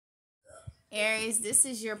Aries, this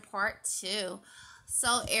is your part two.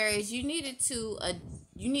 So Aries, you needed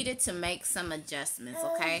to make some adjustments,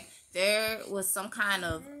 okay? There was some kind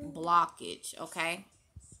of blockage, okay,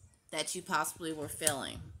 that you possibly were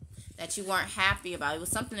feeling that you weren't happy about. It was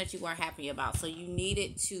something that you weren't happy about. So you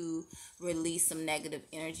needed to release some negative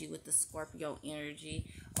energy with the Scorpio energy,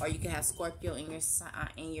 or you could have Scorpio in your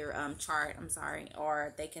chart. I'm sorry,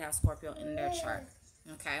 or they could have Scorpio in their chart.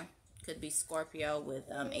 Okay, could be Scorpio with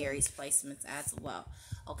Aries placements as well.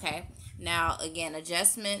 Okay, now again,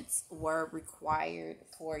 adjustments were required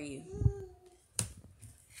for you.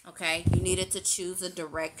 Okay, you needed to choose a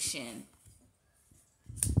direction.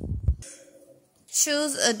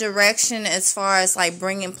 Choose a direction as far as like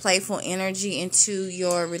bringing playful energy into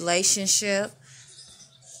your relationship.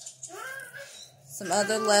 Some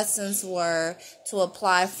other lessons were to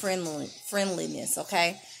apply friendliness.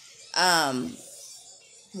 Okay, um,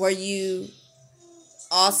 were you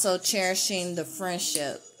also cherishing the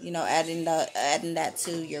friendship? You know, adding that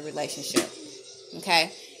to your relationship.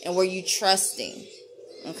 Okay, and were you trusting?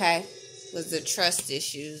 Okay, was there trust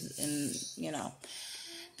issues and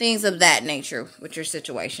things of that nature with your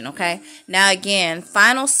situation, okay? Now, again,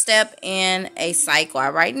 final step in a cycle. I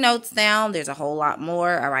write notes down. There's a whole lot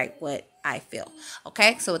more. I write what I feel,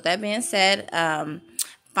 okay? So with that being said,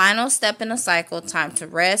 final step in a cycle, time to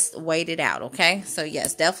rest, wait it out, okay? So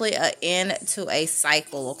yes, definitely an end to a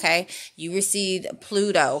cycle, okay? You received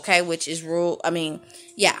Pluto, okay, which is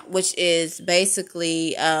which is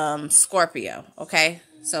basically Scorpio, okay?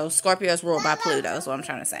 So Scorpio is ruled by Pluto, is what I'm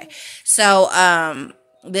trying to say. So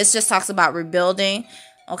this just talks about rebuilding,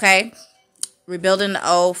 okay? Rebuilding the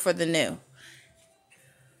old for the new.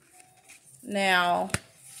 Now,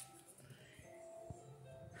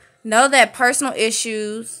 know that personal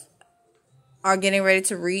issues are getting ready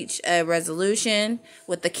to reach a resolution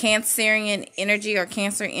with the Cancerian energy or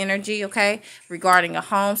Cancer energy, okay? Regarding a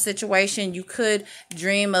home situation, you could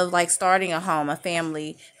dream of like starting a home, a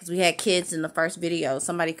family, because we had kids in the first video.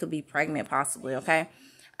 Somebody could be pregnant possibly, okay?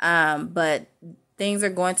 But things are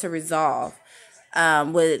going to resolve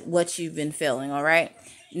with what you've been feeling, all right?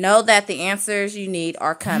 Know that the answers you need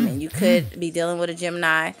are coming. You could be dealing with a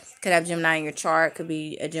Gemini, could have Gemini in your chart, could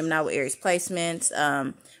be a Gemini with Aries placements,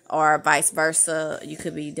 or vice versa. You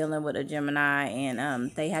could be dealing with a Gemini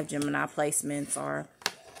and they have Gemini placements, or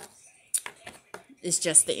it's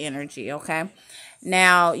just the energy, okay?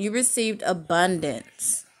 Now, you received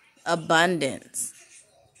abundance. Abundance.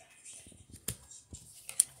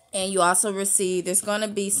 And you also receive, there's going to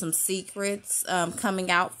be some secrets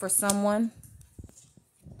coming out for someone.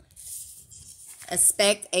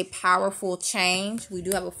 Expect a powerful change. We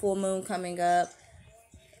do have a full moon coming up,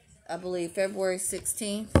 I believe February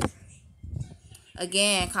 16th.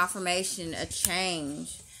 Again, confirmation, a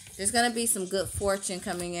change. There's going to be some good fortune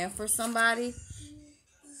coming in for somebody.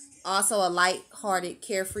 Also a light-hearted,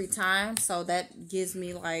 carefree time. So that gives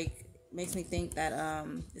me makes me think that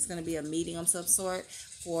it's going to be a meeting of some sort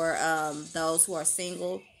for those who are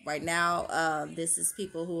single right now. This is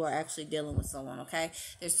people who are actually dealing with someone, okay?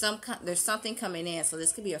 There's something coming in. So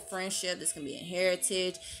this could be a friendship, this can be a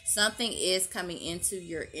heritage. Something is coming into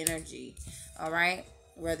your energy, all right?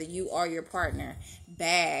 Whether you are your partner.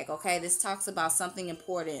 Bag, okay? This talks about something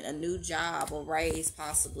important, a new job or raise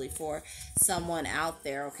possibly for someone out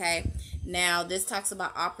there, okay? Now, this talks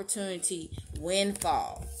about opportunity,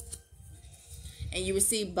 windfall. And you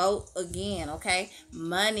receive both again, okay?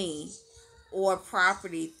 Money or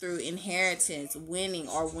property through inheritance, winning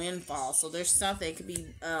or windfall. So there's something, it could be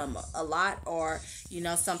a lot or,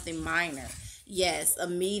 something minor. Yes, a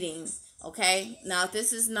meeting, okay? Now, if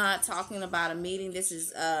this is not talking about a meeting, this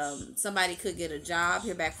is somebody could get a job,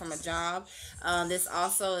 hear back from a job. This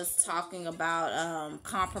also is talking about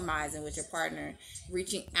compromising with your partner,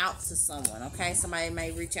 reaching out to someone, okay? Somebody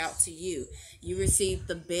may reach out to you. You receive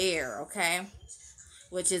the bear, okay?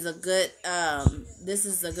 Which is a good, this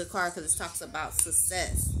is a good card because it talks about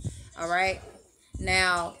success. All right.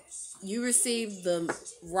 Now, you receive the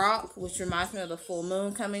rock, which reminds me of the full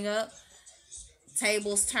moon coming up.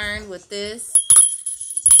 Tables turned with this.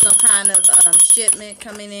 Some kind of shipment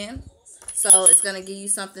coming in. So, it's going to give you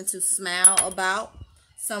something to smile about.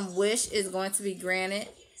 Some wish is going to be granted.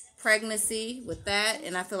 Pregnancy with that.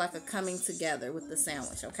 And I feel like a coming together with the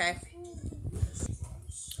sandwich, okay?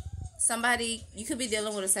 Somebody, you could be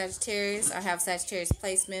dealing with a Sagittarius or have Sagittarius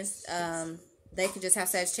placements. they could just have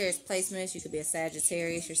Sagittarius placements. You could be a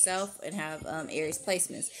Sagittarius yourself and have Aries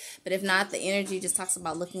placements. But if not, the energy just talks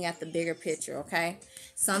about looking at the bigger picture, okay?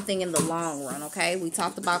 Something in the long run, okay? We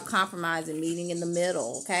talked about compromise and meeting in the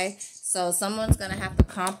middle, okay? So someone's going to have to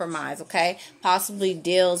compromise, okay? Possibly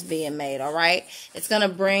deals being made, all right? It's going to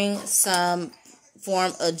bring some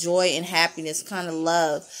form of joy and happiness, kind of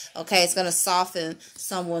love, okay? It's going to soften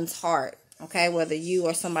someone's heart, okay? Whether you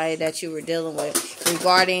or somebody that you were dealing with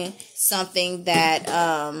regarding something that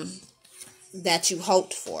that you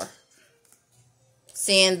hoped for.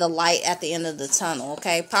 Seeing the light at the end of the tunnel,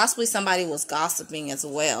 okay? Possibly somebody was gossiping as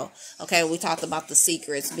well, okay? We talked about the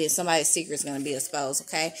secrets. Somebody's secret is going to be exposed,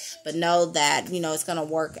 okay? But know that, you know, it's going to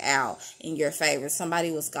work out in your favor. Somebody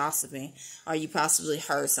was gossiping, or you possibly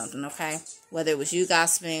heard something, okay? Whether it was you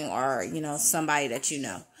gossiping or, you know, somebody that you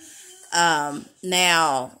know.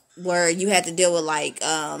 Now, where you had to deal with, like,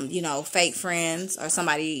 you know, fake friends or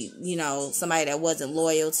somebody, you know, somebody that wasn't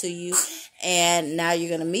loyal to you. And now you're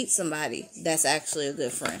going to meet somebody that's actually a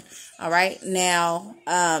good friend. All right. Now,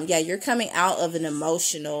 yeah, you're coming out of an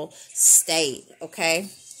emotional state. Okay.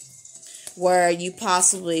 Where you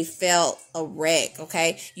possibly felt a wreck.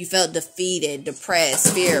 Okay. You felt defeated,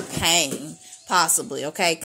 depressed, fear, pain, possibly. Okay.